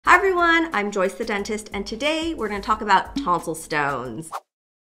everyone, I'm Joyce the dentist, and today we're going to talk about tonsil stones.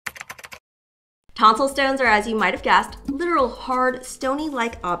 Tonsil stones are, as you might have guessed, literal hard,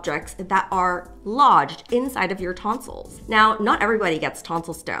 stony-like objects that are lodged inside of your tonsils. Now, not everybody gets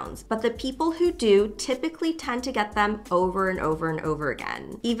tonsil stones, but the people who do typically tend to get them over and over and over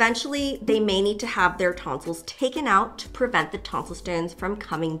again. Eventually, they may need to have their tonsils taken out to prevent the tonsil stones from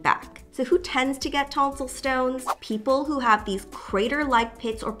coming back. So who tends to get tonsil stones? People who have these crater-like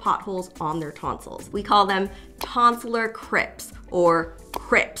pits or potholes on their tonsils. We call them tonsillar crypts or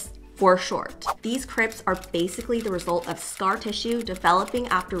crypts for short. These crypts are basically the result of scar tissue developing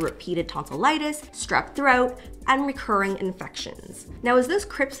after repeated tonsillitis, strep throat, and recurring infections. Now, as those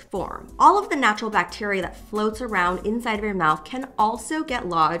crypts form, all of the natural bacteria that floats around inside of your mouth can also get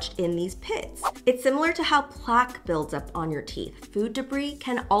lodged in these pits. It's similar to how plaque builds up on your teeth. Food debris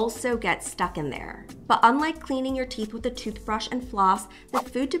can also get stuck in there. But unlike cleaning your teeth with a toothbrush and floss, the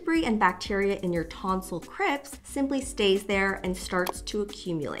food debris and bacteria in your tonsil crypts simply stays there and starts to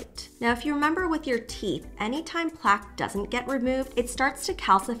accumulate. Now, if you remember with your teeth, anytime plaque doesn't get removed, it starts to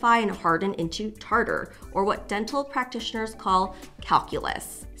calcify and harden into tartar, or what dental practitioners call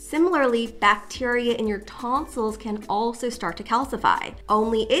calculus. Similarly, bacteria in your tonsils can also start to calcify,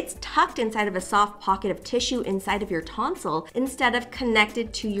 only it's tucked inside of a soft pocket of tissue inside of your tonsil instead of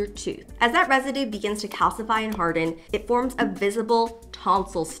connected to your tooth. As that residue begins to calcify and harden, it forms a visible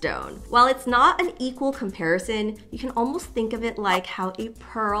tonsil stone. While it's not an equal comparison, you can almost think of it like how a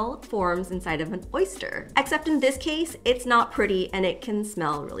pearl forms inside of an oyster. Except in this case, it's not pretty and it can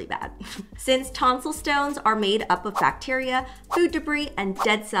smell really bad. Since tonsil stones are made up of bacteria, food debris, and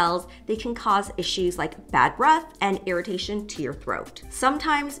dead cells, they can cause issues like bad breath and irritation to your throat.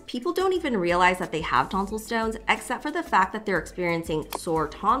 Sometimes people don't even realize that they have tonsil stones except for the fact that they're experiencing sore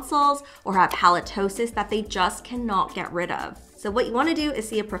tonsils or have halitosis that they just cannot get rid of. So what you want to do is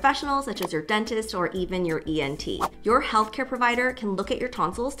see a professional such as your dentist or even your ENT. Your healthcare provider can look at your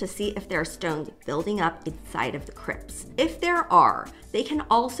tonsils to see if there are stones building up inside of the crypts. If there are, they can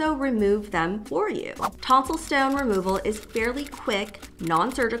also remove them for you. Tonsil stone removal is fairly quick,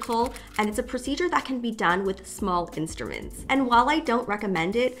 non-surgical, and it's a procedure that can be done with small instruments. And while I don't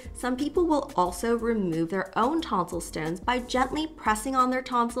recommend it, some people will also remove their own tonsil stones by gently pressing on their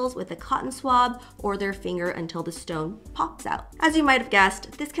tonsils with a cotton swab or their finger until the stone pops out. As you might have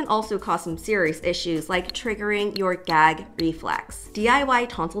guessed, this can also cause some serious issues like triggering your gag reflex. DIY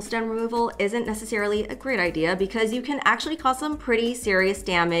tonsil stone removal isn't necessarily a great idea because you can actually cause some pretty serious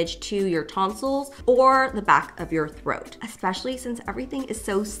damage to your tonsils or the back of your throat, especially since everything is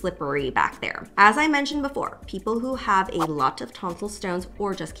so slippery back there. As I mentioned before, people who have a lot of tonsil stones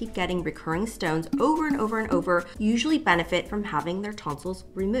or just keep getting recurring stones over and over and over usually benefit from having their tonsils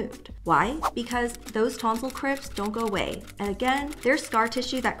removed. Why? Because those tonsil crypts don't go away. And again, there's scar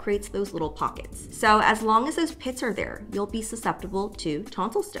tissue that creates those little pockets. So as long as those pits are there, you'll be susceptible to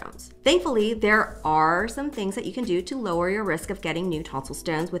tonsil stones. Thankfully, there are some things that you can do to lower your risk of getting new tonsil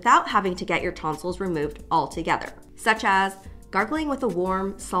stones without having to get your tonsils removed altogether, such as gargling with a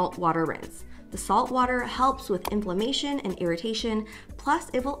warm salt water rinse. The salt water helps with inflammation and irritation, plus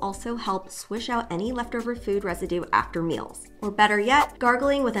it will also help swish out any leftover food residue after meals. Or better yet,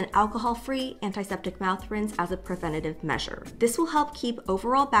 gargling with an alcohol-free antiseptic mouth rinse as a preventative measure. This will help keep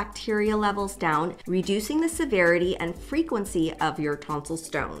overall bacteria levels down, reducing the severity and frequency of your tonsil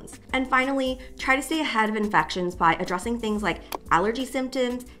stones. And finally, try to stay ahead of infections by addressing things like allergy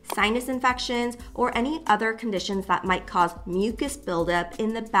symptoms, sinus infections, or any other conditions that might cause mucus buildup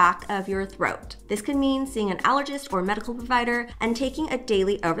in the back of your throat. This could mean seeing an allergist or medical provider and taking a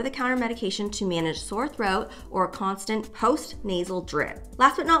daily over-the-counter medication to manage sore throat or a constant post-nasal drip.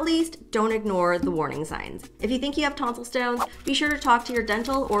 Last but not least, don't ignore the warning signs. If you think you have tonsil stones, be sure to talk to your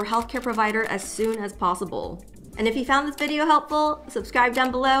dental or healthcare provider as soon as possible. And if you found this video helpful, subscribe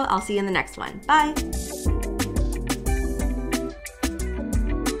down below. I'll see you in the next one. Bye!